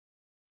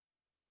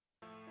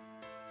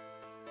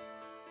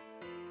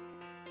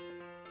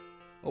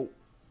Oh,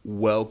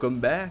 welcome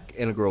back,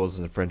 Integrals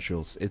and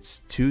Differentials. It's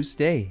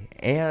Tuesday,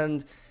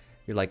 and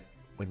you're like,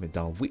 wait a minute,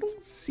 Donald, we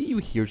don't see you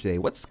here today.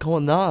 What's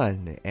going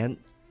on? And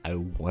I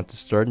want to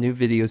start a new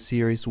video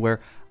series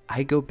where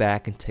I go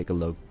back and take a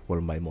look at one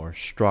of my more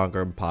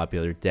stronger and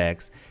popular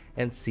decks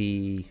and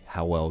see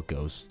how well it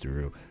goes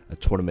through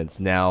tournaments.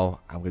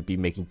 Now, I'm going to be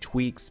making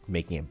tweaks,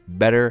 making it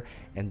better,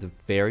 and the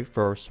very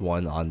first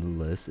one on the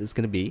list is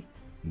going to be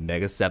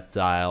Mega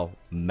Sceptile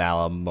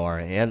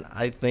Malamar, and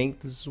I think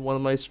this is one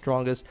of my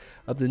strongest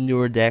of the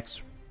newer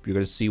decks. You're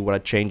going to see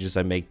what changes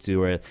I make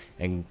to it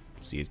and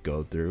see it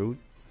go through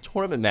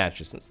tournament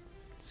matches and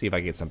see if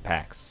I get some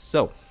packs.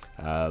 So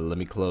let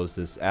me close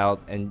this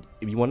out, and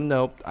if you want to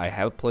know, I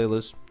have a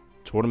playlist,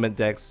 tournament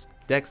decks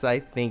I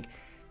think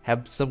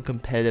have some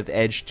competitive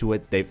edge to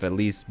it. They've at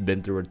least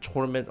been through a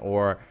tournament,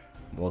 or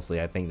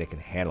mostly I think they can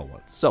handle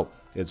one. So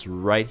it's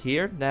right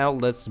here. Now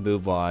let's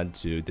move on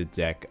to the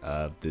deck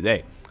of the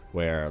day,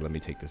 where let me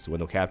take this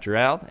window capture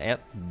out,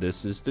 and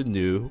this is the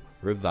new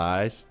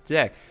revised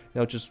deck.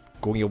 Now just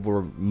going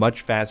over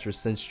much faster,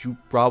 since you've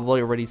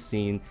probably already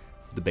seen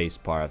the base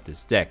part of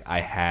this deck. I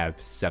have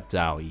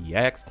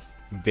Sceptile-EX,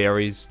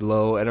 very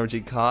low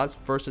energy cost,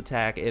 first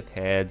attack if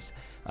heads,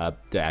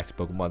 the active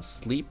Pokemon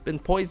sleep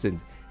and poisoned,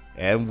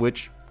 and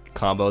which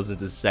combos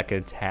into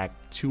second attack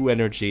 2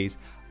 energies,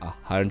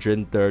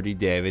 130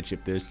 damage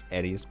if there's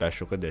any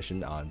special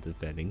condition on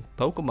defending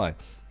Pokemon.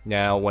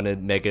 Now when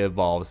it Mega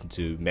evolves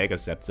into Mega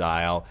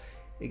Sceptile,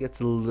 it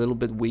gets a little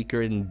bit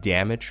weaker in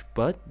damage,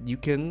 but you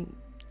can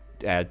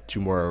add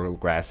 2 more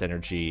grass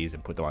energies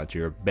and put them onto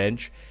your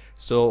bench,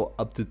 so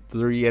up to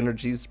 3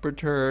 energies per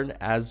turn,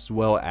 as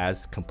well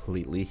as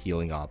completely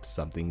healing up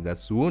something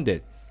that's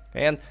wounded.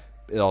 And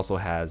it also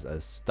has a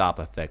stop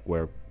effect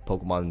where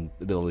Pokemon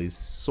abilities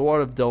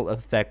sort of don't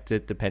affect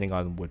it depending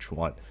on which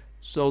one.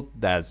 So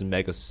that's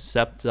Mega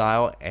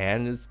Sceptile,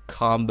 and its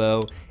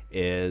combo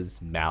is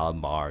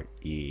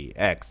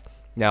Malamar-EX.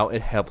 Now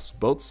it helps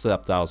both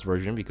Sceptile's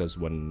version, because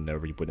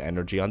whenever you put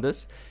energy on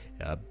this,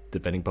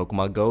 defending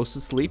Pokemon goes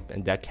to sleep,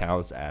 and that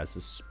counts as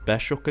a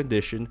special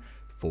condition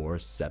for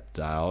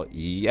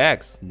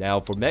Sceptile-EX. Now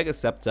for Mega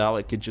Sceptile,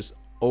 it can just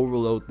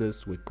overload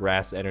this with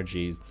grass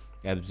energies,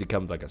 and it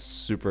becomes like a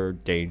super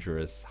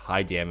dangerous,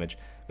 high damage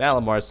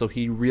Malamar. So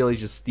he really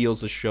just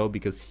steals the show,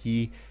 because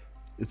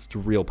it's the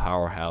real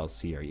powerhouse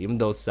here, even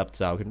though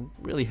Sceptile can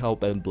really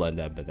help and blend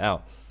them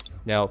out.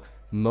 Now,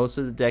 most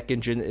of the deck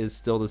engine is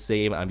still the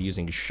same. I'm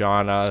using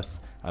Shauna's,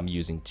 I'm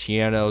using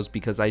Tierno's,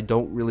 because I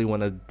don't really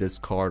want to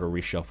discard or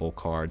reshuffle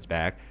cards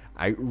back.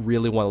 I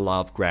really want a lot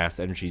of grass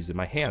energies in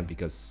my hand,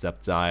 because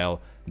Sceptile,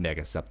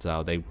 Mega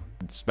Sceptile,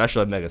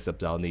 especially Mega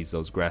Sceptile, needs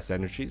those grass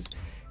energies.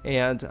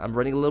 And I'm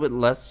running a little bit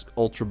less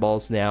Ultra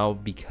Balls now,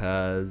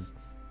 because,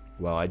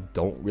 well, I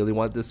don't really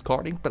want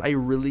discarding, but I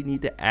really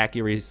need the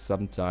accuracy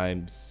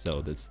sometimes,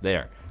 so that's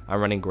there. I'm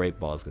running Great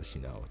Balls because,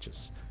 you know,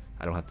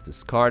 I don't have to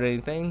discard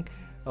anything,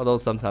 although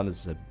sometimes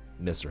it's a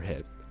miss or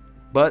hit.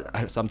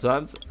 But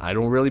sometimes I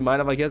don't really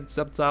mind if I get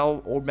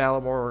Sceptile or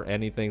Malamar or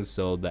anything,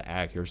 so the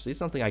accuracy is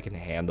something I can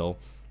handle.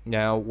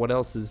 Now, what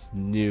else is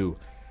new?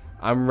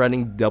 I'm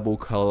running double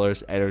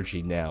colors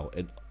energy now.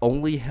 It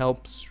only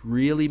helps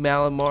really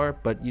Malamar,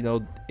 but you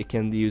know, it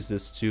can use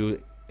this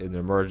too in an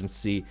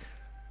emergency.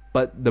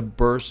 But the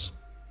burst,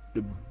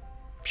 the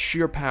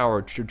sheer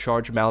power to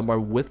charge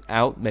Malamar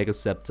without Mega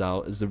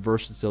Sceptile is the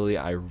versatility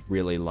I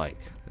really like.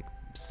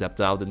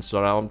 Sceptile didn't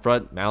start out in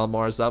front,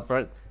 Malamar is up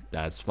front,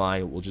 that's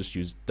fine. We'll just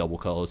use double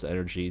colors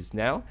energies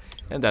now,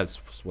 and that's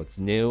what's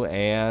new.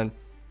 And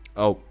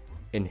oh,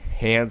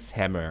 Enhanced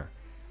Hammer.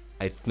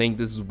 I think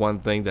this is one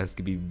thing that's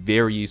gonna be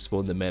very useful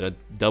in the meta.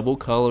 Double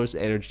colors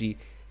energy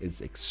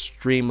is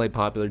extremely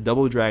popular.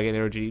 Double dragon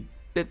energy,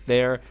 bit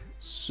there.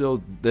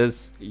 So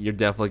this, you're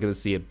definitely going to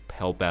see it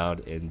help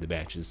out in the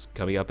matches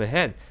coming up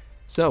ahead.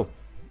 So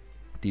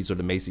these are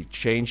the basic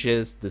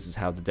changes. This is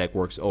how the deck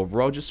works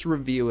overall. Just to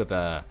review, if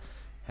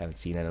haven't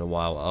seen it in a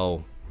while.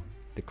 Oh,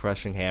 the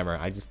Crushing Hammer.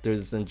 I just threw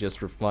this in just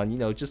for fun, you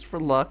know, just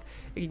for luck.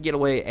 It can get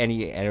away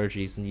any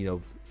energies and, you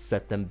know,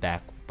 set them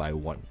back by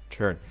 1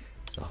 turn.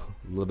 So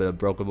a little bit of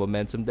broken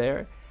momentum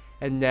there.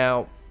 And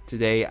now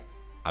today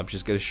I'm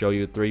just going to show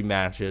you 3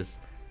 matches.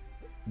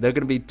 They're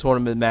going to be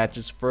tournament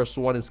matches. First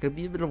one is going to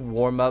be a bit of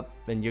warm-up,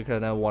 and you're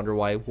going to wonder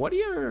why. What are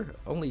your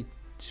only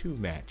 2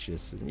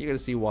 matches? And you're going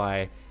to see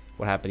why,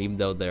 what happened, even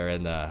though they're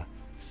in the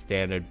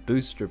standard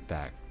booster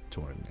pack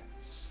tournament.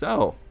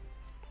 So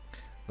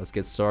let's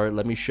get started.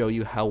 Let me show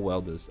you how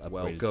well this upgraded.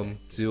 Welcome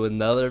to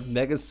another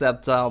Mega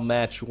Sceptile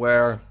match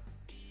where,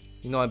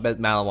 you know, I bet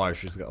Malamar is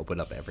just going to open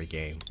up every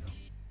game.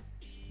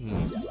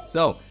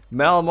 So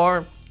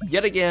Malamar,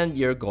 yet again,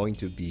 you're going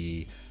to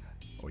be,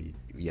 or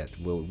yet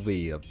will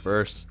be, the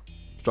first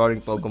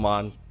starting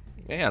Pokemon,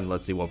 and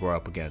let's see what we're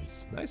up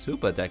against. Nice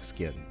Hoopa deck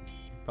skin.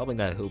 Probably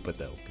not Hoopa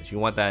though, because you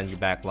want that in your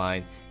back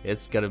line.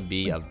 It's gonna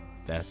be a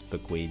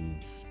Vespiquen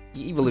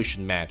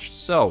evolution match.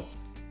 So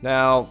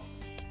now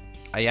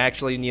I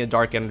actually need a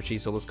dark energy,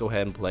 so let's go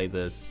ahead and play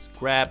this.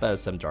 Grab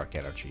some dark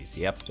energies.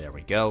 Yep, there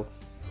we go.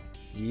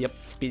 Yep,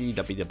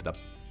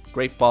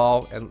 Great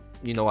Ball, and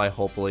you know,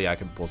 hopefully I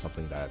can pull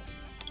something that,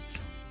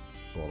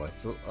 well,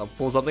 let's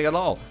pull something at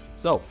all.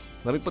 So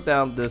let me put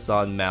down this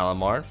on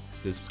Malamar.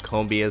 This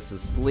Combi is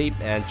asleep,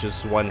 and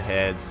just one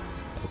heads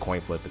of a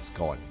coin flip. It's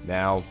going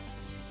now.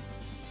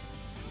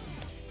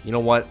 You know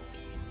what?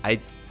 I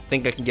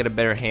think I can get a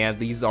better hand.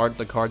 These aren't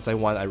the cards I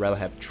want. I'd rather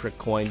have Trick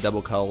Coin,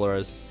 Double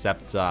Colors,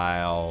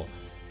 Sceptile.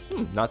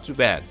 Not too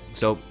bad.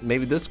 So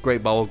maybe this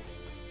Great Ball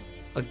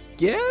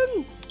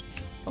again?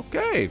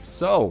 Okay,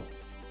 so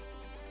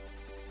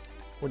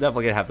we're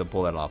definitely gonna have to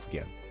pull that off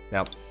again.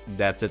 Now,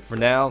 that's it for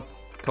now.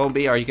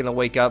 Combi, are you gonna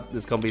wake up?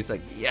 This Combi's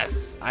like,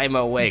 yes, I'm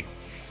awake.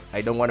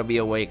 I don't want to be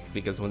awake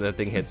because when the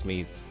thing hits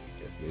me,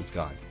 it's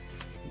gone.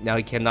 Now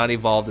he cannot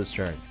evolve this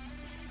turn.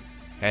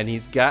 And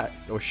he's got,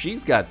 or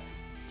she's got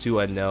 2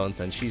 unknowns,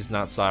 and she's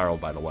not Cyril,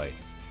 by the way.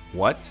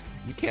 What?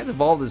 You can't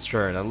evolve this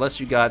turn unless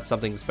you got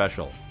something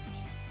special.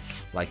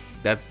 Like,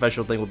 that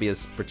special thing would be a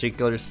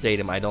particular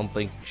stadium. I don't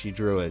think she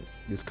drew it.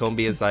 This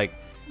Combi is like,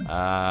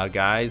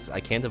 guys, I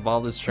can't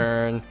evolve this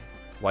turn.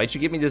 Why'd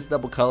you give me this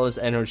Double Colors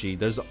energy?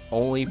 There's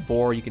only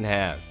 4 you can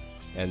have.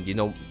 And, you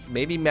know,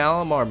 maybe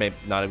Malamar may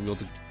not be able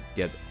to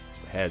get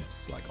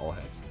heads, like all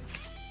heads.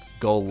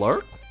 Go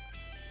Lurk?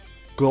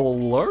 Go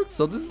Lurk?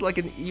 So this is like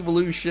an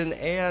evolution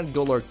and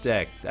Go Lurk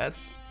deck.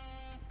 That's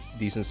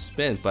decent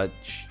spin, but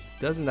she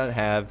does not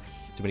have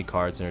too many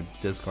cards in her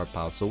discard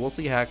pile. So we'll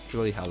see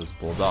actually how this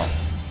pulls off.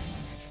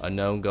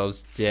 Unknown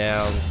goes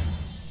down.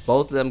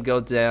 Both of them go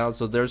down.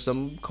 So there's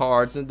some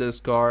cards in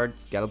discard.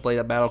 Gotta play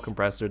that Battle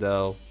Compressor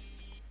though.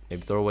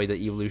 Maybe throw away the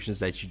evolutions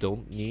that you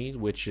don't need,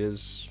 which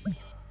is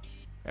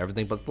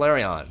everything but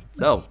Flareon.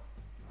 So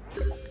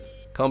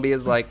Combi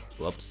is like,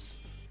 whoops,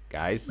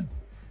 guys.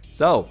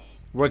 So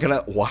we're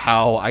gonna,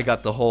 wow, I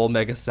got the whole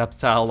Mega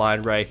Sceptile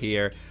line right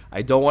here.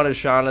 I don't want to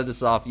Shauna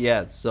this off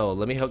yet, so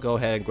let me go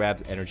ahead and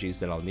grab energies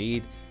that I'll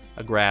need.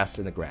 A grass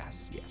and a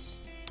grass, yes.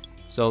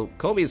 So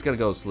Combi is gonna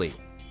go sleep,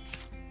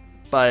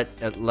 but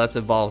unless it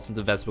evolves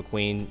into Vespa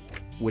Queen,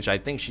 which I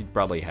think she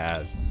probably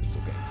has, it's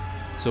okay.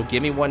 So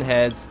give me 1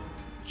 heads,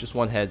 just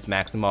 1 heads,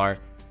 Maximar.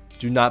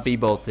 Do not be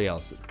both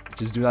tails.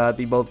 Just do not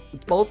be both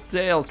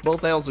tails.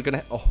 Both tails are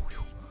gonna, oh,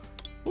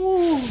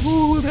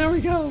 ooh, there we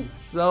go.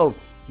 So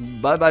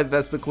bye-bye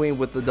Vespa Queen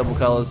with the Double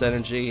Colors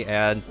energy,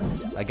 and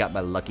I got my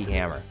lucky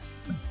hammer.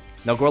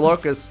 Now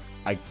Gorlorcus,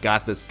 I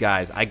got this,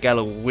 guys. I got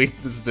a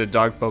weakness to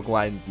Dark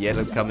Pokemon yet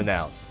I'm coming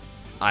out.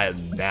 I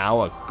am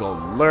now a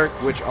Golurk,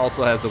 which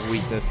also has a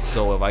weakness,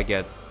 so if I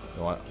get,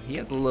 well, he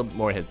has a little bit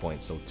more hit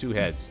points, so 2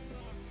 heads.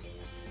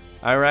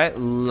 Alright,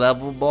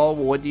 Level Ball,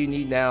 what do you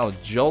need now?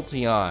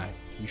 Jolteon.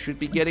 You should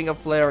be getting a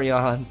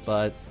Flareon,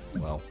 but,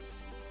 well,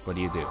 what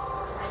do you do?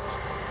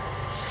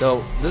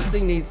 So this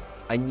thing needs,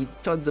 I need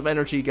tons of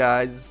energy,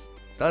 guys.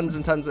 Tons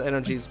and tons of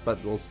energies,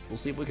 but we'll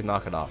see if we can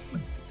knock it off.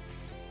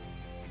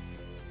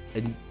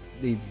 It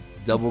needs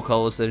Double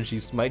Colors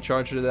energies. Might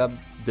charge to that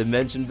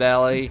Dimension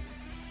Valley,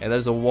 and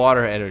there's a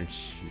water energy.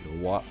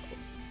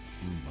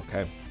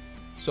 Okay,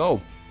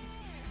 so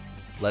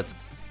let's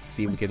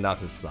see if we can knock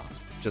this off,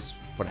 just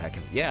for the heck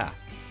of it. Yeah.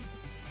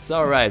 So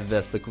alright,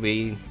 Vespa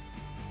Queen,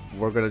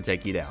 we're gonna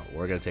take you down.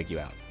 We're gonna take you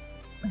out.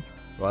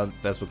 Well,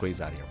 Vespa Queen's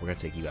out here. We're gonna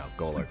take you out,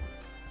 Golurk.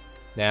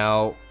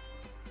 Now,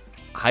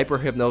 Hyper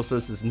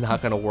Hypnosis is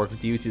not gonna work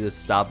due to the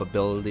stop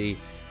ability,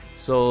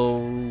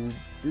 so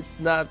it's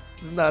not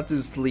too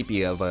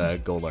sleepy of a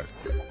Golurk.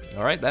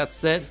 All right,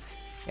 that's it.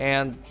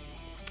 And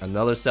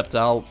another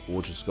Sceptile.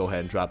 We'll just go ahead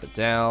and drop it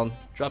down.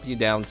 Drop you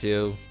down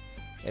too.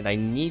 And I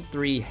need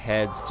 3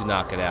 heads to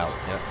knock it out.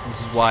 Yeah,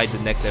 this is why the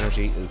next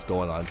energy is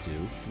going on to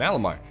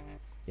Malamar.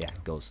 Yeah,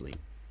 go sleep.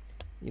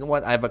 You know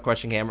what? I have a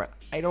Crushing Hammer.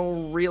 I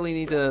don't really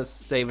need to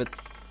save it.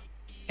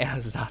 And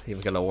it's not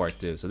even gonna work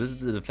too. So this is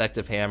the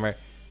defective hammer.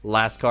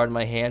 Last card in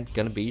my hand,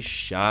 gonna be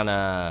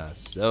Shauna.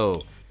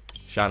 So,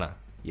 Shauna,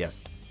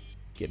 yes.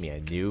 Give me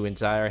a new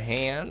entire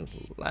hand.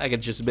 I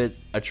could just bid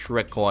a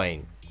Trick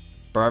Coin.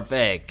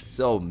 Perfect.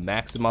 So,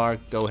 Maximar,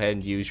 go ahead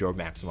and use your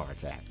Maximar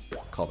attack.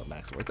 Call it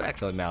Maximar. It's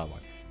actually Malamar.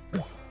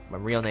 My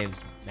real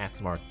name's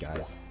Maximar,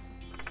 guys.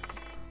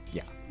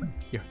 Yeah.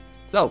 Here.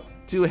 So,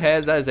 2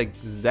 heads, that is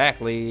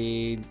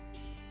exactly...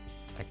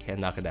 I can't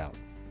knock it out.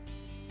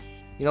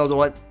 You know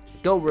what?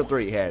 Go for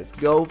 3 heads.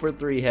 Go for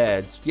 3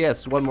 heads.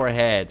 Yes, 1 more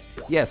head.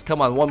 Yes,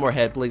 come on, 1 more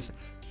head, please.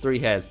 3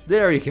 heads.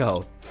 There you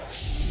go.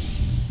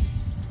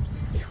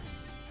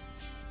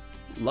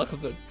 Luck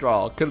of the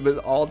draw. Could have been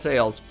all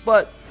tails,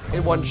 but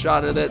it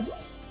one-shotted it.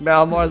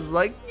 Malamar's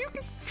like, you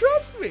can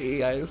trust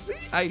me. I see.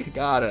 I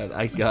got it.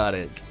 I got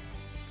it.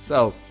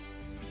 So,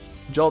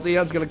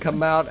 Jolteon's gonna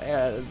come out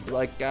as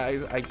like,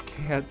 guys, I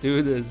can't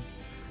do this,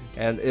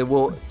 and it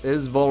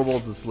is vulnerable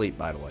to sleep,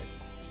 by the way.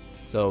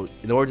 So,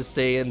 in order to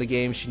stay in the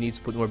game, she needs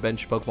to put more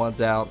bench Pokemons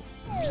out.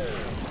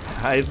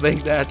 I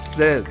think that's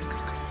it.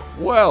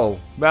 Well,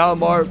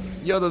 Malamar,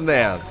 you're the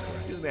man.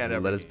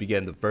 Let us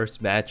begin the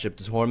first match of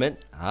the tournament.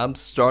 I'm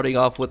starting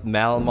off with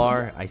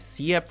Malamar. I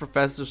see a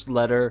Professor's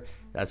Letter.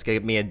 That's gonna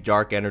give me a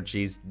Dark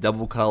Energies,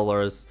 Double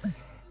Colors,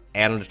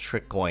 and the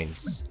Trick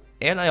Coins.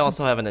 And I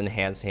also have an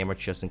Enhanced Hammer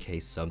just in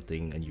case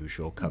something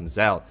unusual comes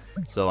out.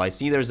 So I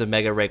see there's a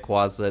Mega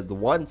Rayquaza that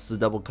wants the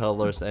double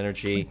Colorless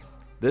energy.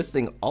 This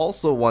thing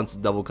also wants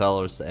the double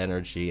Colorless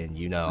energy, and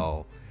you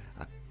know,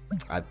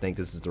 I think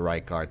this is the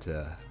right card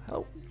to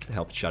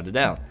help shut it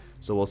down.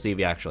 So we'll see if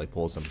he actually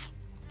pulls him.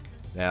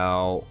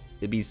 Now,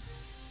 it'd be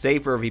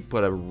safer if he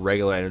put a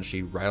regular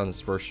energy right on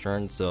his first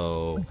turn,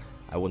 so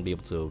I wouldn't be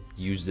able to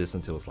use this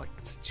until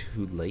it's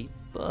too late.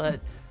 But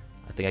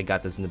I think I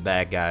got this in the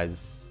bag,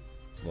 guys.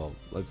 Well,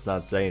 let's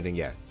not say anything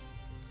yet.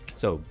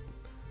 So,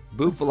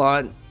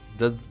 Bouffalant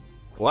does,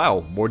 wow,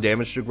 more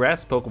damage to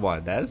grass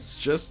Pokemon. That's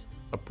just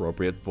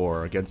appropriate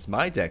for against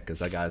my deck, because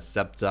I got a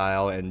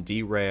Sceptile and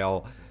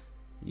Derail.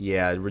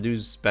 Yeah, it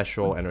reduces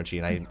special energy,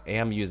 and I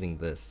am using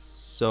this.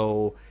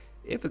 So,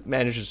 if it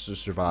manages to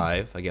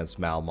survive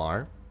against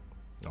Malamar,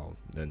 oh,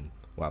 then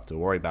we'll have to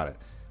worry about it.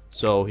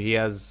 So, he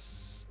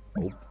has,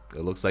 oh,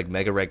 it looks like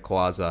Mega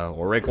Rayquaza,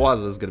 or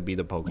Rayquaza is going to be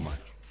the Pokemon.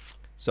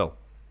 So,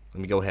 let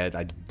me go ahead.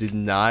 I did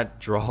not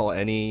draw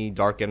any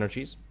dark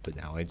energies, but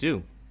now I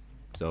do.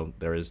 So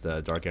there is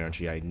the dark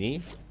energy I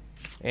need.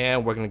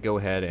 And we're going to go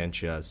ahead and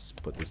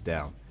just put this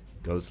down.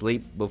 Go to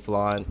sleep,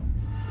 Bouffalant.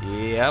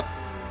 Yep.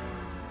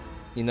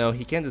 You know,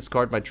 he can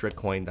discard my Trick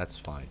Coin. That's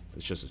fine.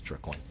 It's just a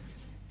Trick Coin.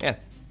 Yeah.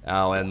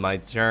 I'll end my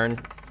turn.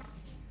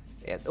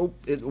 And oh,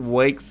 it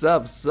wakes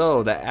up.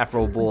 So the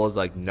Afro Bull is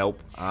like, nope,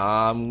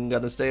 I'm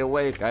going to stay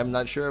awake. I'm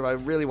not sure if I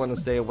really want to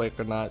stay awake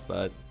or not,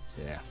 but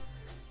yeah.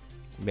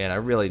 Man, I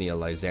really need a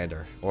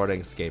Lysandre or an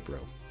Escape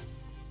Rope.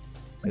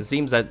 It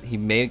seems that he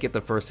may get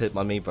the first hit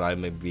on me, but I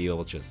may be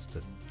able just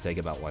to take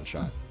about one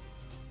shot.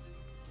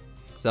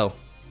 So,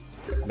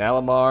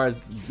 Malamar is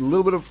a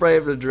little bit afraid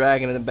of the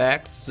dragon in the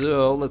back,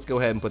 so let's go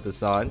ahead and put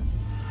this on.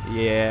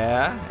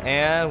 Yeah,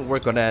 and we're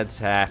gonna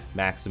attack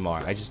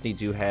Maximar. I just need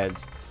 2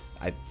 heads.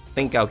 I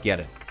think I'll get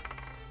it.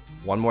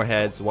 One more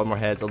heads,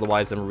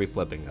 otherwise I'm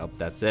reflipping. Oh,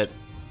 that's it.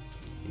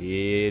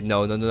 Yeah,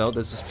 no,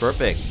 this is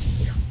perfect.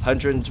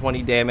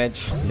 120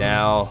 damage.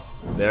 Now,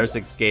 there's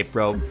Escape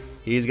Rope.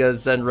 He's gonna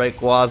send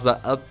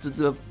Rayquaza up to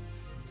the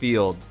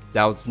field.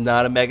 Now, it's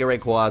not a Mega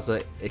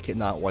Rayquaza. It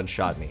cannot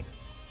one-shot me,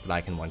 but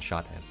I can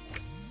one-shot him.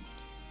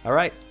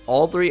 Alright,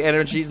 all 3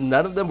 energies,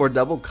 none of them were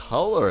double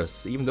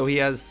colors, even though he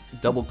has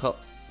double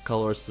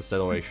colors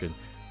acceleration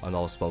on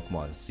all his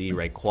Pokemon. See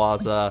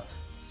Rayquaza,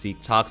 see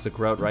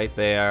Toxicroak right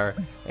there,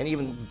 and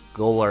even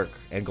Golurk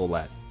and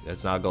Golett.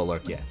 It's not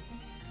Golurk yet.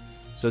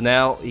 So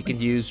now he can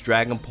use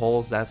Dragon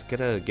Pulse. That's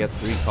gonna get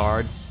 3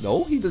 cards.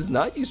 No, he does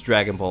not use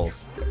Dragon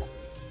Pulse.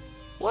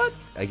 What?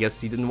 I guess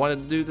he didn't want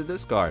to do the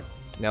discard.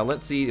 Now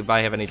let's see if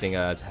I have anything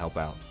to help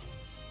out.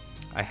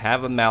 I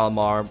have a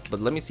Malamar, but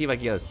let me see if I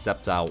can get a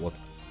Sceptile with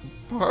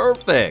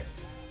perfect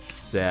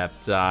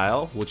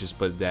Sceptile. We'll just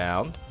put it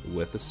down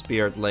with the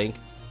Spirit Link.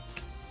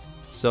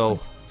 So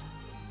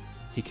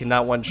he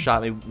cannot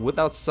one-shot me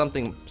without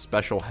something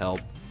special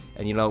help.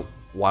 And you know,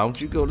 why don't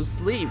you go to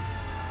sleep?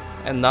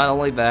 And not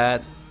only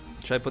that,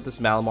 should I put this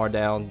Malamar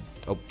down?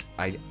 Oh,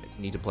 I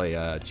need to play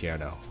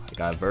Tierno. I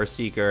got a Verse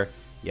Seeker.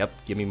 Yep,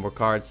 give me more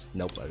cards.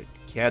 Nope, I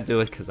can't do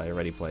it because I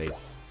already played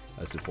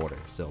a supporter.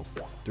 So,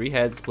 3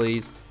 heads,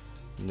 please.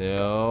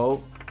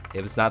 No.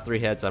 If it's not 3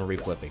 heads, I'm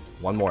reflipping.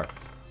 One more.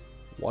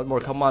 One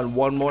more, come on,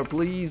 one more,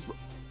 please.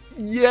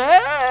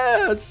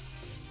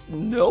 Yes!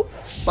 Nope.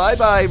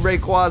 Bye-bye,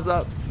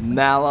 Rayquaza.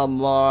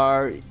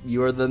 Malamar,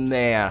 you're the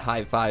man.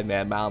 High five,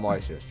 man.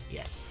 Malamar just,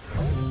 yes.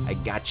 I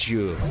got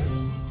you.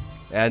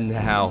 And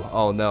now,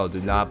 oh no, do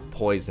not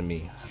poison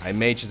me. I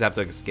may just have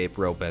to Escape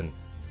Rope and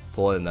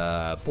pull in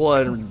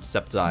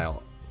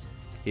Sceptile.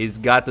 He's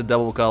got the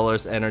double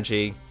colors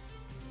energy,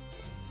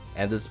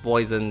 and this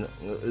poison,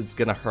 it's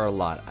gonna hurt a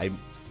lot.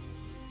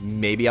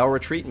 Maybe I'll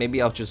retreat.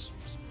 Maybe I'll just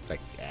like,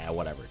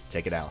 whatever,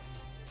 take it out.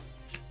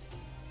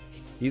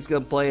 He's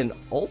gonna play an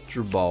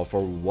Ultra Ball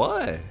for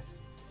what?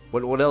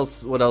 What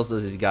else? What else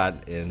does he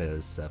got in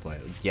his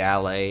plan?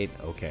 Gallade.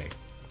 Okay.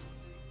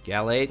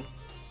 Gallade,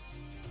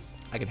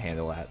 I can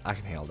handle that. I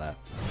can handle that.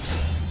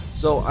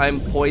 So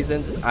I'm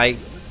poisoned. I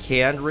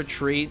can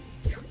retreat,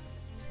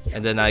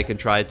 and then I can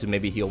try to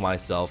maybe heal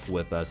myself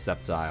with a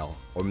Sceptile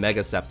or Mega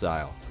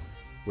Sceptile,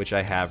 which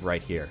I have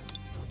right here.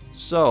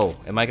 So,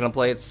 am I gonna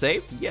play it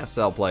safe? Yes,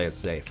 I'll play it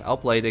safe. I'll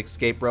play the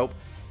Escape Rope,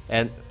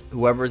 and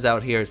whoever's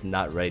out here is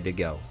not ready to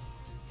go.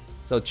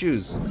 So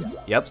choose.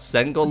 Yep,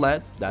 send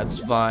Golett. That's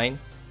fine.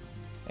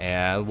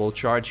 And we'll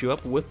charge you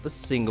up with the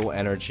single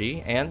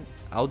energy, and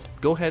I'll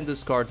go ahead and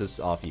discard this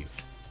off you.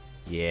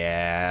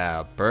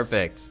 Yeah,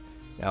 perfect.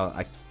 Now,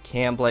 I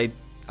can't play,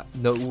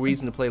 no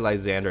reason to play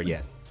Lysandre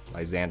yet.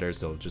 Lysandre,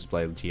 so just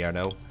play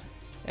Tierno.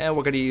 And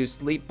we're gonna use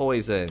Sleep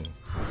Poison.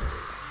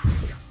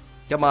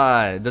 Come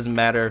on, it doesn't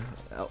matter.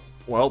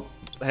 Well,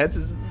 heads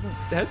is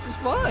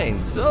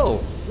fine.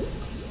 So,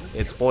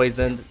 it's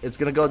poisoned. It's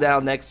gonna go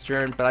down next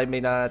turn, but I may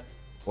not,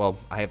 well,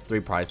 I have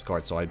 3 prize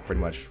cards, so I pretty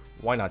much,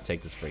 why not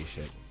take this free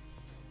shit?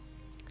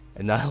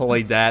 And not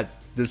only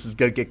that, this is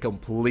gonna get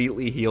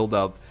completely healed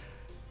up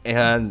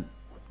and,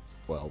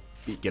 well,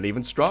 get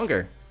even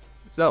stronger.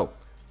 So,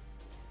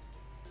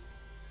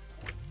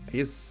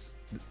 he's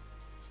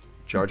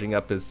charging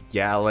up his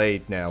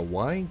Gallade now.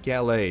 Why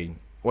Gallade?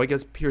 Well, I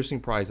guess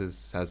Piercing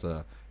Prizes has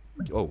a...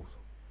 Oh,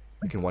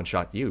 I can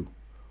one-shot you.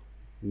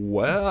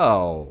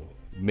 Well,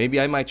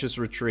 maybe I might just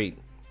retreat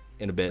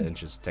in a bit and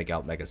just take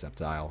out Mega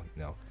Sceptile.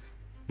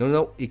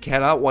 No, you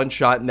cannot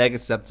one-shot Mega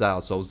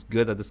Sceptile, so it's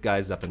good that this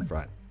guy's up in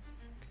front.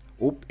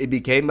 Oop, it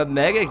became a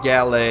Mega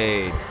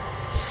Gallade.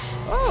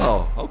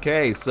 Oh,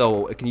 okay,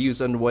 so it can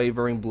use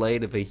Unwavering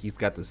Blade if he's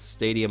got the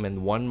Stadium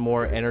and one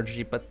more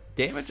energy, but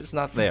damage is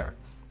not there.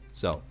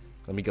 So,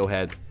 let me go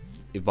ahead,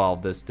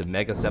 evolve this to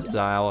Mega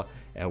Sceptile,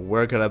 and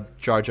we're gonna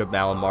charge up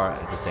Malamar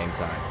at the same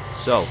time.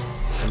 So,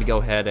 let me go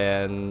ahead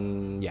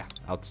and, yeah,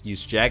 I'll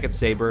use Jagged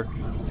Saber.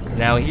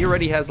 Now, he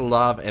already has a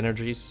lot of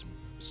energies,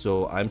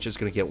 so I'm just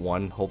gonna get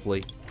one,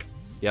 hopefully.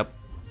 Yep,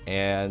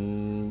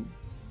 and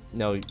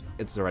no,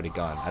 it's already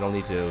gone. I don't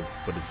need to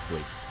put it to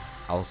sleep.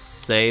 I'll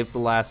save the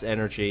last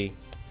energy,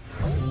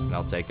 and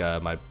I'll take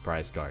my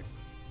prize card.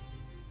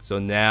 So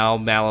now,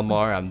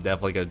 Malamar, I'm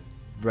definitely gonna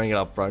bring it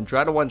up front.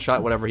 Try to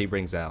one-shot whatever he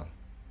brings out.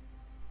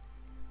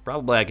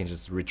 Probably I can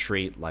just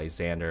retreat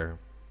Lysandre.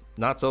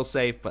 Not so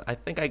safe, but I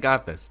think I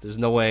got this. There's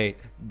no way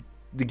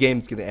the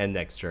game's gonna end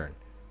next turn.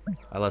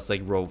 Unless I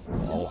roll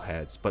all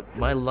heads. But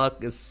my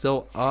luck is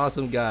so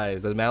awesome,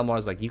 guys. And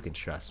Malamar's like, you can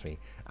trust me.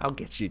 I'll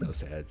get you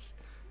those heads.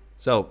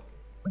 So,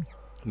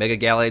 Mega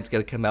Gallade's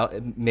gonna come out.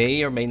 It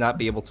may or may not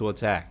be able to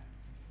attack.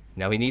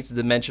 Now he needs the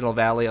Dimensional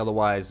Valley,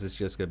 otherwise it's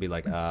just gonna be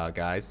like,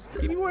 guys,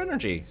 give me more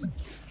energy.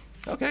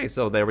 Okay,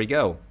 so there we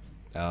go.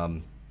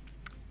 You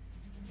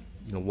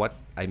know what?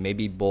 I may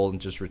be bold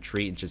and just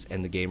retreat and just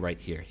end the game right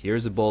here.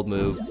 Here's a bold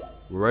move.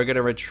 We're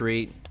gonna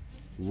retreat.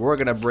 We're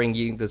gonna bring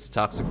you this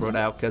Toxicroak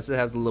out because it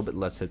has a little bit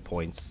less hit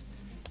points.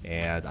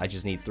 And I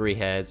just need 3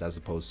 heads as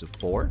opposed to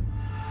 4.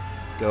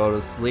 Go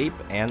to sleep,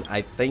 and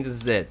I think this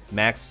is it.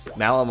 Max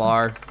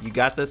Malamar, you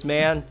got this,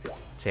 man.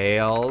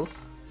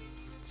 Tails.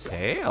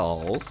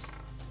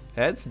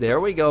 Heads. There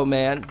we go,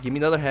 man. Give me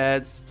another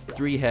heads.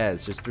 3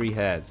 heads. Just 3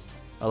 heads.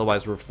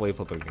 Otherwise, we're fully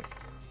flipping it.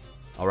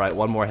 Alright,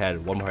 one more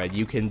head.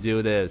 You can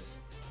do this.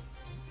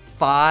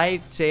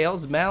 5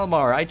 tails.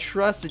 Malamar, I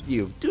trusted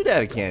you. Do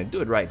that again.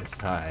 Do it right this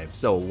time.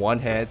 So, 1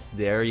 heads.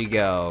 There you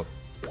go.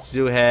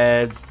 2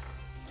 heads.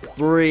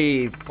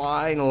 3.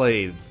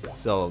 Finally.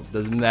 So,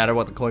 doesn't matter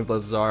what the coin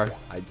flips are.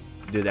 I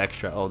did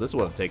extra. Oh, this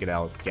would have taken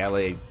out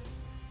Gallade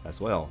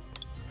as well.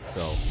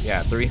 So,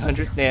 yeah,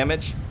 300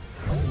 damage.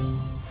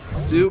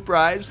 2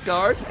 prize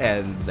cards.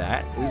 And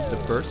that is the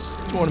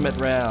first tournament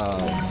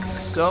round.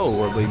 So,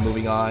 we'll be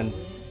moving on.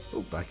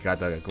 Oop, I got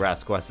the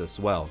grass quest as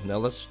well. Now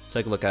let's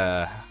take a look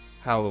at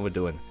how we're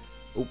doing.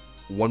 Oop,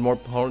 1 more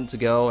opponent to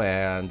go,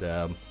 and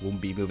we'll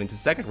be moving to the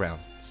second round.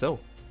 So,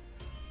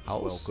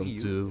 welcome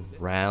to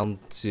round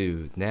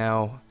 2.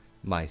 Now,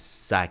 my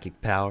psychic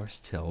powers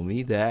tell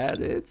me that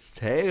it's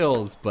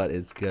tails, but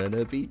it's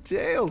gonna be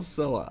tails,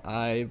 so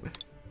I'm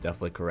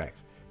definitely correct.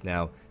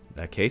 Now, in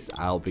that case,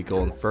 I'll be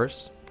going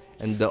first,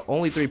 and the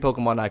only 3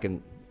 Pokemon I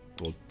can,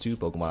 well, 2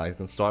 Pokemon I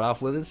can start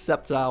off with is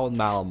Sceptile and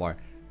Malamar.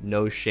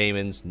 No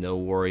Shamans, no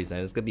worries,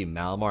 and it's gonna be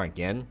Malamar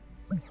again.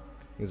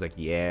 He's like,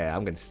 yeah,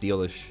 I'm gonna steal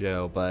the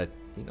show, but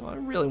you know, I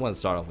really want to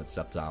start off with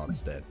Sceptile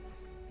instead.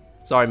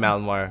 Sorry,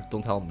 Malamar,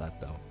 don't tell him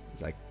that though.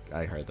 He's like,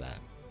 I heard that.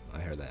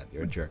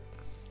 You're a jerk.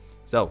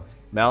 So,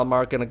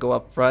 Malamar gonna go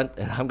up front,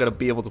 and I'm gonna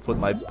be able to put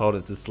my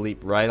opponent to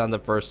sleep right on the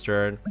first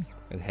turn.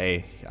 And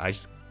hey, I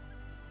just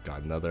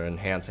got another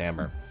Enhanced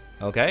Hammer.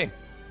 Okay,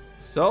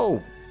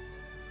 so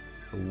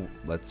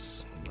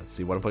let's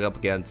see what I'm putting up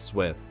against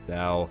with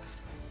now.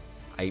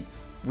 I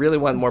really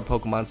want more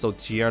Pokemon, so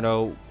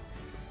Tierno,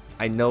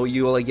 I know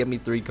you only give me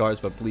 3 cards,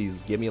 but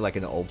please give me like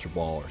an Ultra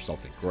Ball or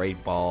something.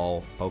 Great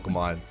Ball,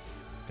 Pokemon,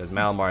 because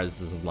Malamar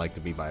doesn't like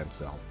to be by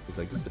himself. He's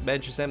like, this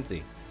bench is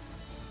empty.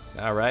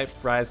 Alright,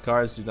 prize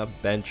cards, do not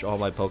bench all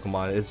my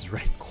Pokemon. It's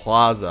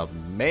Rayquaza.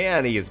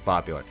 Man, he is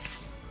popular.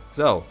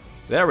 So,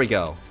 there we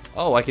go.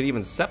 Oh, I can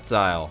even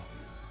Sceptile.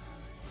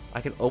 I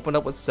can open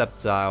up with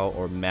Sceptile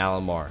or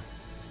Malamar.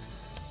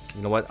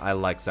 You know what? I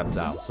like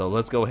Sceptile. So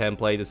let's go ahead and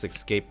play this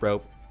Escape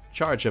Rope.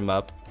 Charge him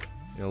up.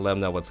 And let him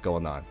know what's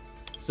going on.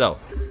 So,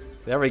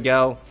 there we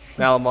go.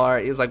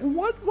 Malamar is like,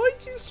 what?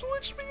 Why'd you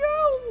switch me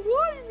out?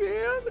 Why,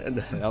 man?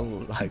 And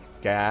I'm like,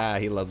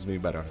 he loves me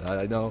better.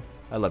 I know.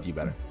 I love you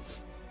better.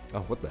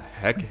 Oh, what the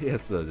heck?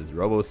 Yes, this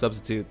Robo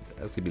Substitute.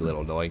 That's gonna be a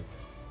little annoying.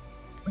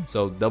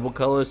 So, double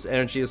colors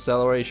energy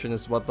acceleration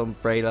is what I'm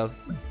afraid of.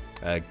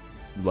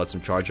 Lets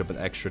him charge up an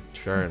extra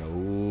turn.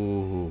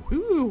 Ooh.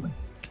 Woo.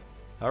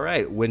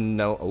 Alright,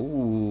 Winona.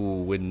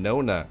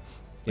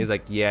 He's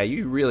like, yeah,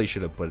 you really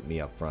should have put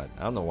me up front.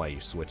 I don't know why you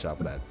switch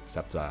off of that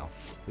Sceptile.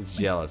 It's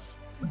jealous.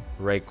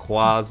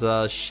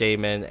 Rayquaza,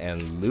 Shaman,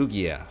 and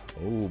Lugia.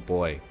 Oh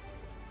boy.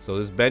 So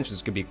this bench is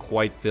going to be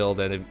quite filled,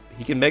 and if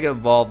he can Mega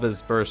Evolve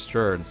his first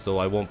turn, so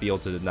I won't be able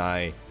to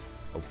deny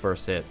a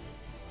first hit.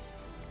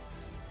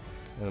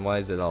 And why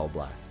is it all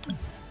black?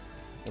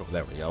 Oh,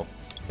 there we go.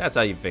 That's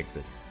how you fix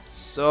it.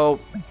 So,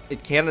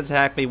 it can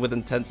attack me with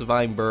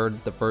Intensifying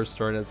Burn the first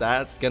turn, and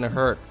that's gonna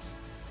hurt.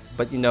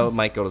 But you know, it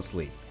might go to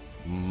sleep.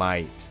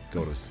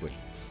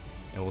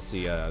 And we'll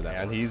see that.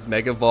 And he's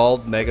Mega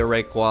Evolved, Mega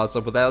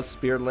Rayquaza without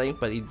Spirit Link,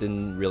 but he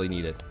didn't really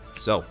need it.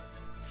 So,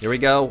 here we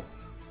go.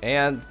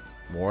 And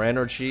more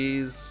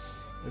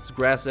energies. It's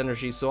grass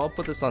energy, so I'll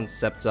put this on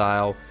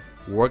Sceptile.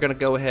 We're gonna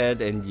go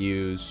ahead and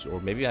use,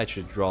 or maybe I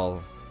should draw.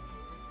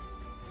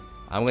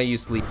 I'm gonna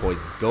use Sleep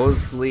Poison. Go to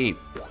sleep.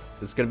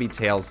 It's gonna be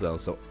Tails though,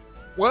 so.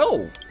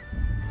 Whoa!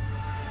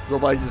 So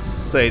if I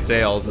just say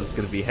Tails, it's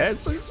gonna be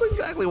Heads. So it's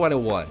exactly what I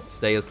want.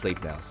 Stay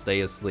asleep now.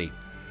 Stay asleep.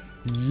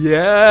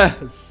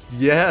 Yes!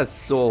 Yes!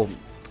 So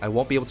I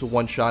won't be able to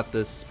one-shot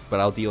this, but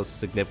I'll deal a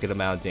significant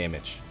amount of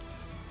damage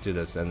to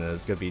this, and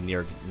it's gonna be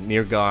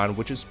near gone,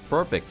 which is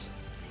perfect.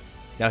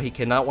 Now he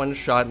cannot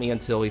one-shot me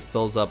until he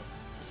fills up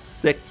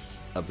 6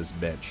 of his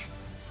bench.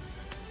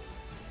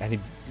 And he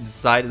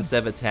decided instead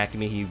of attacking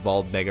me, he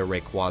evolved Mega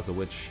Rayquaza,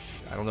 which,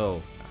 I don't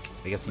know,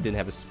 I guess he didn't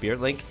have a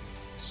Spirit Link.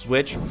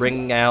 Switch,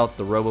 bringing out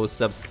the Robo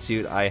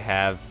Substitute I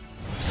have.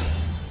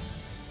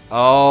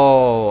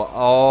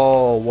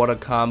 Oh, what a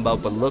combo,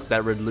 but look,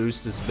 that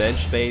reduced his bench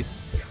space.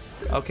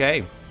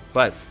 Okay,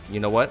 but you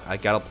know what? I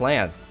got a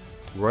plan.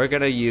 We're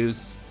gonna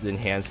use the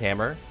Enhanced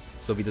Hammer,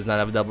 so if he does not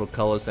have a double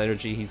colorless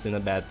energy, he's in a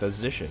bad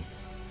position.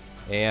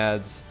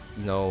 And,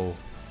 you know,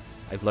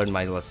 I've learned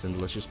my lesson.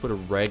 Let's just put a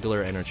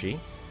regular energy,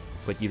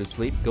 put you to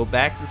sleep, go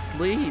back to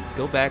sleep,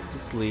 go back to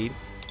sleep.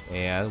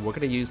 And we're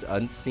gonna use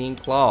Unseen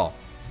Claw.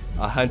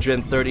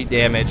 130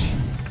 damage.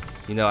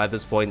 You know, at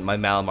this point, my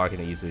Malamar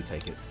can easily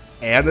take it.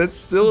 And it's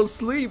still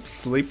asleep.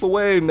 Sleep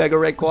away, Mega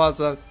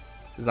Rayquaza.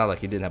 It's not like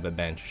he didn't have a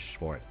bench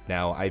for it.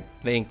 Now, I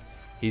think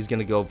he's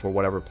gonna go for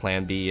whatever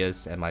plan B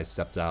is, and my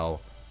Sceptile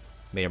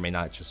may or may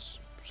not just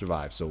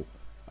survive. So,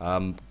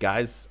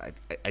 guys,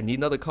 I need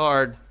another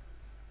card.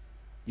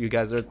 You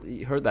guys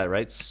heard that,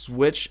 right?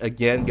 Switch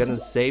again, gonna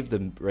save the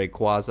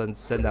Rayquaza and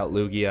send out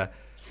Lugia.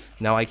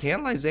 Now, I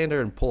can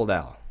Lysandre and pull it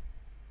out.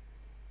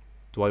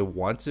 Do I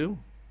want to?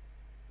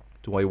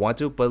 Do I want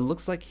to? But it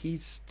looks like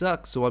he's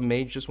stuck, so I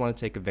may just want to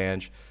take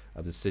advantage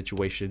of the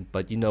situation.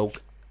 But, you know,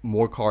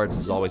 more cards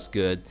is always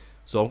good.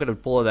 So I'm going to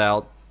pull it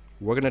out.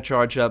 We're going to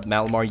charge up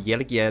Malamar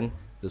yet again.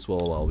 This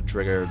will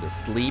trigger the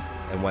sleep.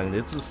 And when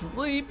it's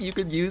asleep, you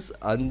can use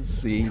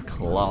Unseen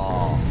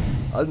Claw.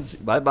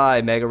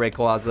 Bye-bye, Mega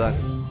Rayquaza.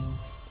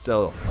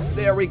 So,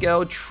 there we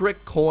go.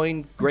 Trick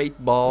Coin,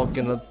 Great Ball.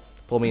 Gonna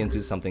pull me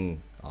into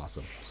something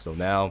awesome. So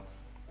now,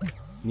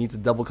 needs a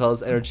double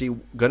colorless energy.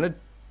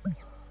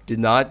 Did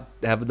not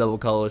have a double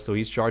color, so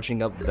he's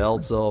charging up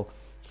Belt. So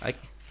I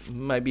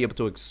might be able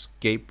to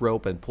escape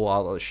rope and pull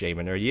out a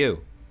Shaman or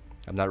you.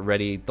 I'm not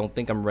ready. Don't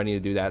think I'm ready to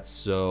do that.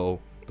 So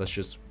let's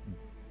just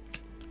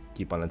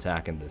keep on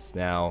attacking this.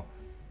 Now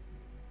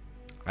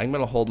I'm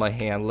gonna hold my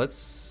hand.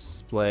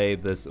 Let's play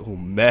this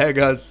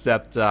Mega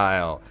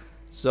Sceptile.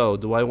 So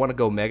do I want to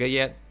go Mega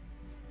yet?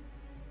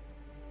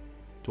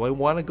 Do I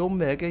want to go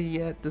Mega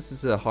yet? This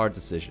is a hard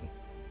decision.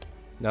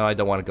 No, I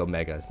don't want to go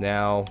Megas.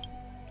 Now,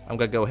 I'm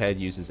going to go ahead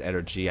and use this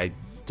energy. I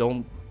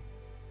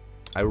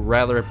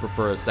rather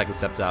prefer a second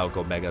Sceptile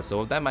go Mega,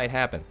 so that might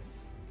happen.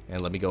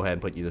 And let me go ahead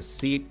and put you to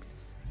sleep.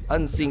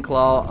 Unseen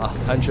Claw,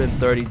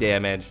 130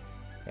 damage.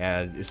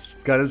 And it's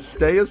going to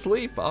stay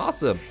asleep.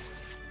 Awesome.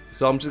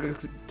 So I'm just going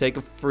to take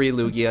a free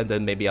Lugia, and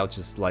then maybe I'll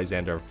just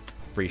Lysandre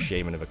free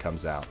Shaman if it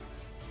comes out.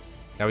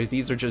 Now,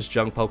 these are just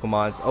junk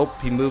Pokemons. Oh,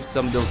 he moved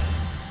some of those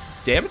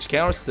damage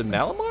counters to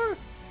Malamar?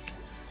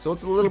 So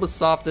it's a little bit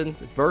softened.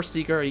 Verse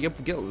Seeker, are you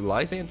gonna get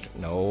Lysandre?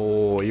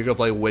 No, you're gonna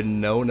play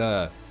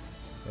Winona.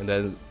 And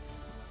then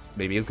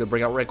maybe he's gonna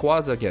bring out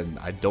Rayquaza again.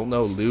 I don't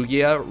know.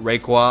 Lugia,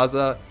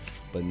 Rayquaza,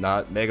 but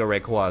not Mega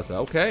Rayquaza.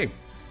 Okay.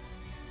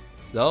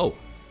 So,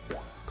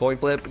 coin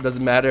flip. It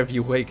doesn't matter if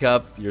you wake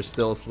up, you're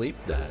still asleep.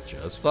 That's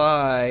just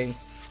fine.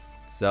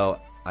 So,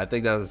 I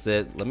think that's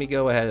it. Let me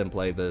go ahead and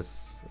play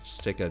this.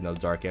 Just take another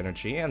Dark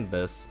Energy and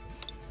this.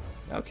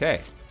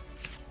 Okay.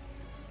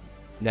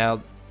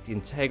 Now, the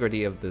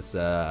integrity of this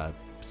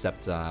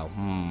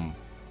Sceptile,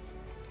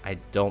 I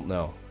don't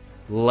know.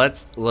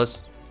 Let's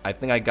I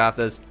think I got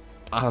this.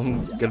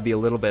 I'm gonna be a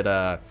little bit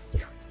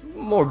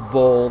more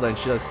bold and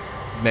just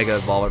Mega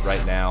Evolve it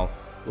right now.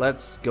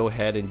 Let's go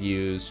ahead and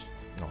use,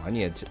 I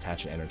need to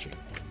attach an energy.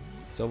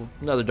 So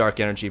another Dark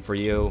Energy for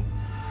you.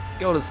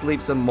 Go to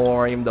sleep some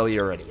more even though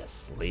you're already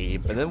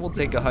asleep, and then we'll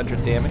take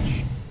 100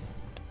 damage.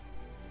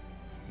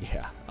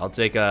 Yeah, I'll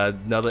take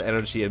another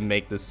energy and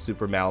make this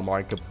Super Malamar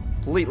and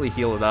completely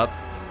heal it up.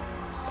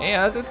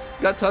 And it's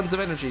got tons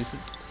of energy, so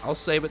I'll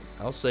save it.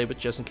 I'll save it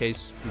just in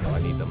case, I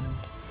need them.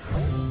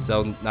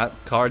 So, not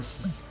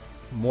cards,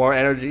 more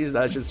energies,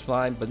 that's just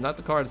fine, but not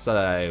the cards that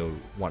I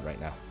want right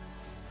now.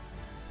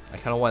 I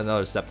kind of want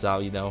another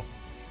Sceptile,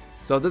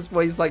 So at this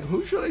point, he's like,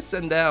 who should I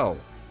send out?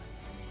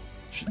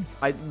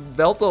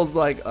 Velto's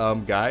like,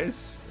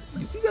 guys,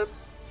 you see that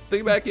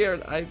thing back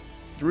here? I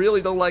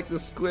really don't like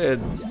this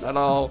squid at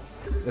all.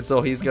 And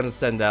so he's gonna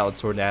send out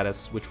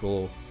Tornadus, which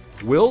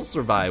will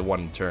survive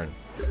one turn.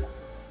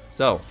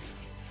 So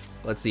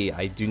let's see,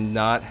 I do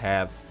not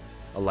have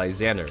a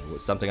Lysandre,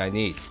 something I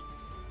need.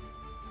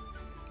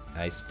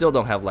 I still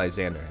don't have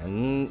Lysandre,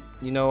 and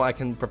I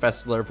can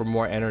Professor Lure for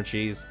more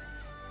energies.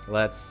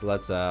 Let's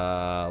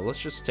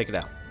just take it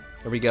out.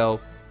 Here we go.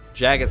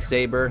 Jagged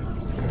Saber.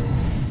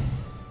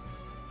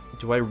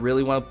 Do I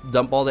really want to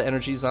dump all the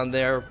energies on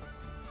there?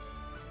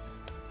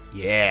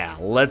 Yeah,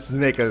 let's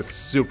make a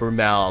Super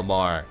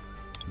Malamar.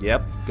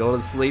 Yep, go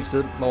to sleep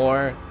some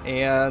more,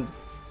 and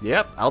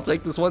yep, I'll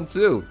take this one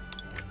too.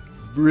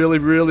 Really,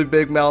 really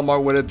big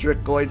Malamar with a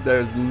Trick Coin.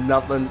 There's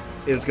nothing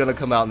is gonna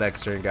come out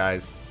next turn,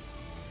 guys.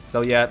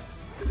 So yeah,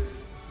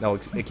 no,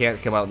 it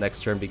can't come out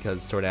next turn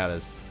because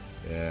Tornadus,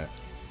 yeah,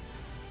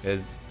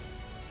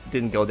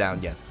 didn't go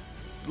down yet.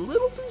 A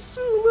little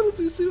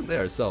too soon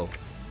there. So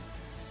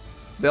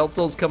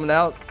Veltol's coming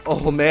out.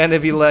 Oh man,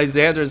 if he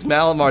Lysandre's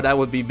Malamar, that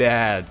would be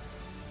bad.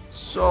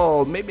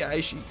 So maybe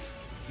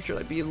should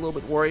I be a little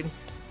bit worried?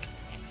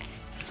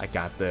 I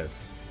got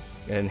this.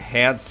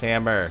 Enhanced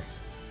Hammer.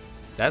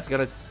 That's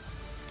gonna...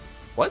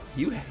 What?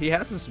 He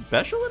has a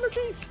special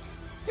energy?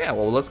 Yeah,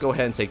 well, let's go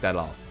ahead and take that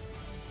off.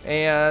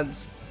 And...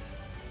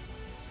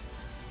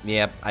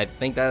 Yep, I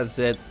think that's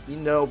it. You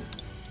know,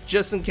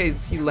 just in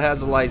case he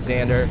has a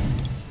Lysandre,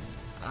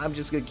 I'm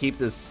just gonna keep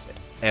this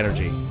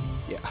energy.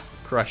 Yeah,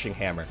 Crushing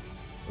Hammer.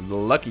 The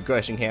lucky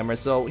Crushing Hammer.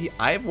 So,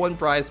 I have one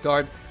prize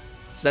card.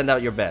 Send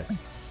out your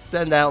best.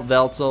 Send out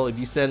Veltol. If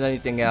you send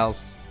anything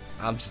else,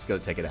 I'm just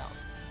gonna take it out.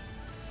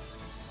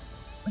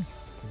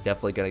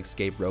 Definitely gonna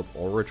Escape Rope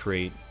or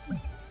Retreat.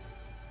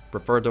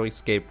 Prefer to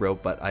Escape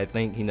Rope, but I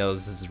think he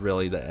knows this is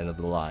really the end of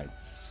the line.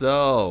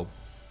 So,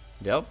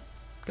 yep,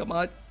 come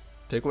on,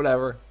 pick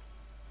whatever.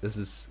 This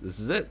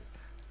is it.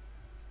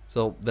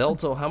 So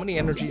Veltol, how many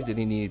energies did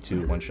he need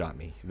to one-shot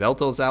me?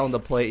 Veltol's out on the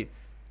plate.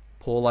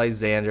 Pull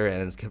Lysandre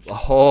and it's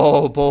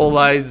pull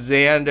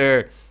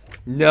Lysandre.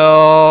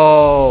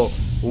 No!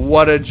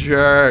 What a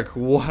jerk!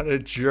 What a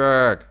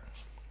jerk!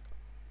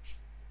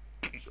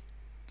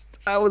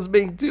 I was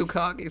being too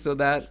cocky, so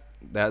that's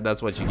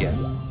what you get.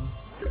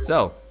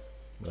 So,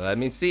 let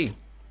me see.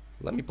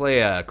 Let me play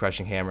a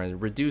Crushing Hammer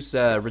and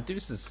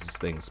reduces this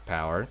thing's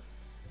power.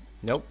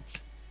 Nope,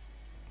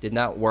 did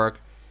not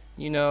work.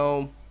 You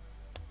know,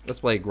 let's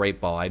play a Great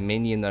Ball. I may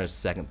need another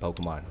second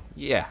Pokemon.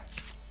 Yeah,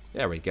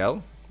 there we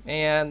go.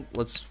 And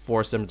let's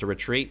force him to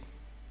retreat.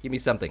 Give me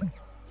something.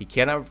 He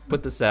cannot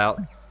put this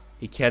out.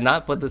 He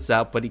cannot put this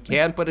out, but he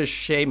can put his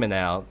Shaman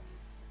out.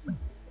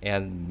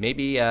 And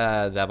maybe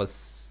that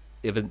was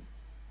even.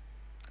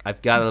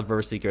 I've got a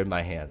Verse Seeker in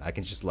my hand. I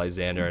can just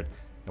Lysandre it,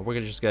 and we're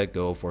just gonna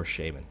go for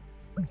Shaman.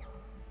 You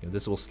know,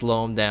 this will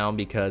slow him down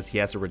because he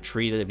has to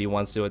retreat it if he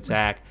wants to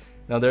attack.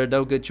 No, there are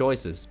no good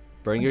choices.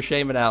 Bring your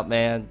Shaman out,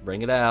 man.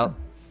 Bring it out.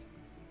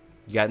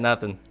 You got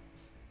nothing.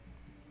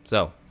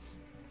 So,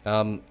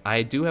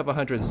 I do have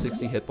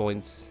 160 hit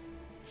points.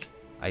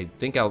 I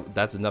think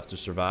that's enough to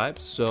survive.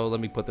 So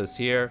let me put this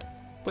here.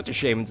 Put your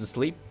Shaman to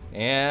sleep.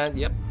 And,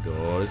 yep,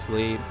 go to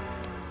sleep.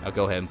 I'll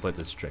go ahead and put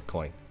this Trick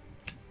Coin.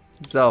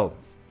 So,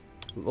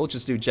 we'll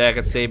just do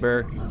Jagged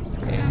Saber.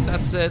 And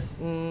that's it.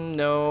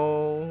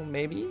 No,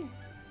 maybe?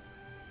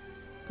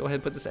 Go ahead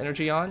and put this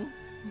energy on.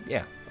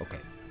 Yeah, okay.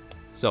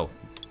 So,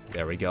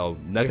 there we go.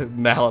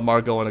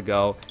 Malamar going to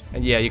go.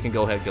 And yeah, you can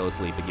go ahead and go to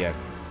sleep again.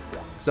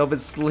 So if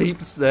it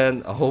sleeps,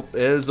 then Hope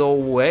is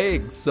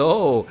awake.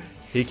 So,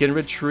 he can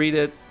retreat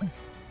it.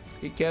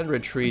 He can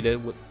retreat it.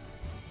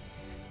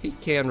 He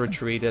can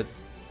retreat it.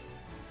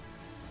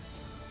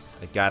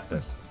 I got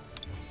this.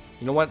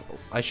 You know what?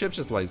 I should have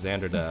just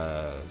Lysandre'd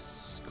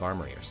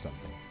Skarmory or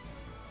something.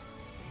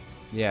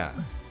 Yeah.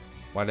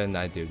 Why didn't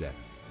I do that?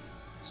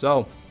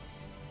 So,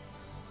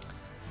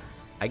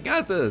 I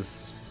got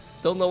this.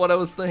 Don't know what I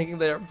was thinking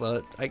there,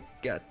 but I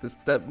got this.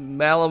 That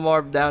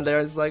Malamar down there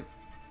is like,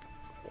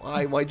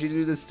 why'd you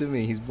do this to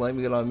me? He's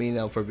blaming it on me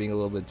now for being a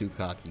little bit too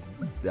cocky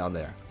down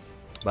there.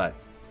 But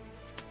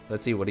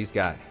let's see what he's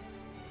got.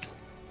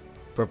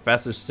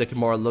 Professor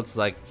Sycamore looks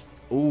like,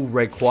 ooh,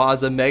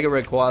 Rayquaza, Mega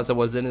Rayquaza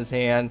was in his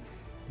hand.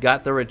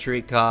 Got the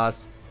retreat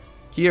cost.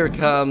 Here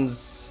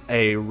comes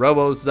a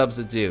Robo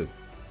Substitute.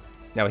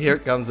 Now here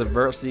comes a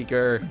Verse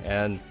Seeker,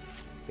 and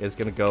it's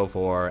gonna go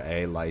for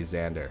a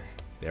Lysandre.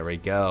 There we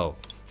go.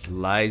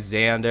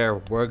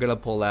 Lysandre, we're gonna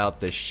pull out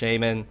the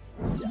Shaman.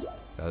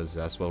 Because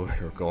that's what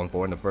we were going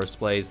for in the first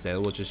place. And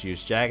we'll just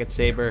use Jagged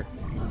Saber.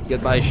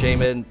 Goodbye,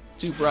 Shaman.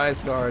 2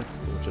 prize cards.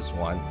 Just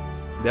 1.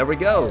 There we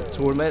go.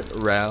 Tournament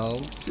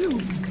round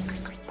 2.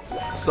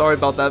 Sorry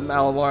about that,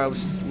 Malamar. I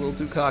was just a little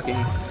too cocky.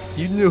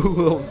 You knew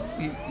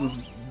he was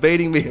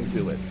baiting me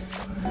into it.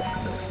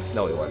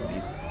 No, he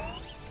wasn't.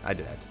 I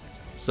did that to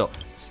myself. So,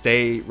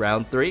 stay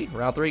round 3.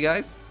 Round 3,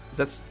 guys.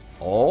 That's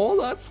all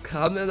that's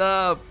coming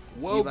up.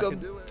 Welcome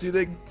to the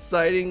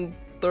exciting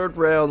 3rd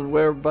round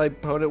where my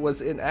opponent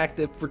was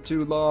inactive for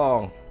too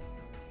long.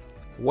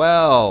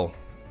 Well,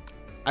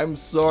 I'm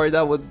sorry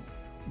that was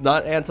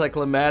not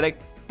anticlimactic,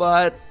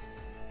 but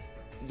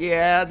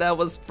yeah, that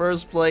was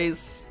first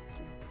place.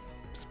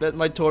 Spent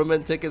my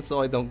tournament ticket,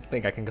 so I don't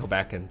think I can go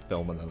back and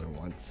film another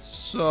one.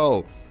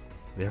 So,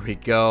 there we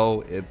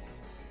go. It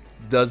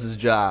does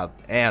its job.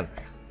 And,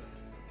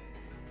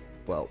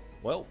 well,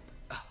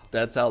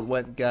 that's how it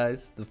went,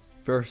 guys. The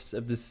first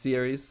of the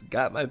series.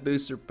 Got my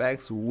booster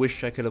packs.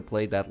 Wish I could have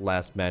played that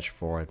last match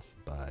for it,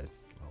 but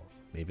well,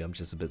 maybe I'm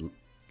just a bit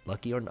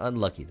lucky or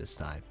unlucky this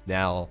time.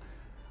 Now,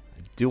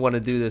 I do want to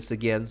do this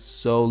again,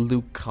 so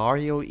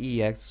Lucario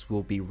EX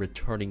will be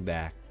returning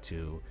back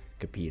to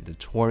compete in the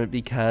tournament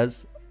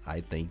because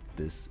I think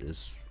this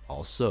is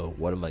also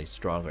one of my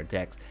stronger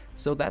decks.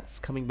 So that's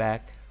coming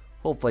back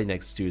hopefully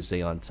next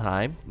Tuesday on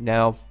time.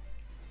 Now,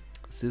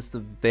 this is the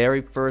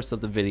very first of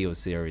the video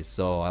series,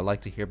 so I'd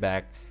like to hear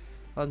back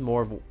on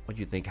more of what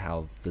you think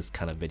how this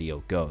kind of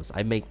video goes.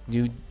 I make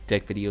new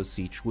deck videos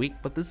each week,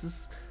 but this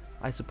is,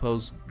 I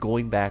suppose,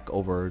 going back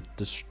over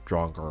the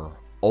stronger,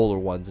 older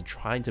ones and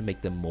trying to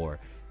make them more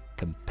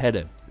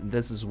competitive. And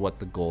this is what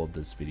the goal of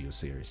this video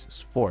series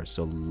is for.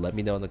 So let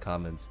me know in the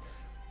comments.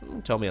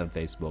 Tell me on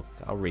Facebook.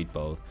 I'll read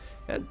both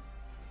and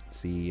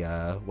see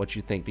what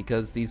you think,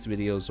 because these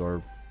videos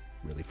are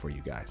really for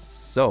you guys.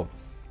 So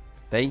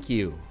thank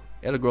you,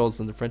 and the girls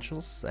and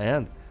differentials,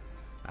 and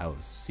I will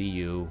see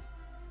you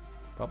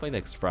probably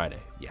next Friday.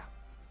 Yeah.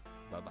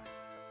 Bye-bye.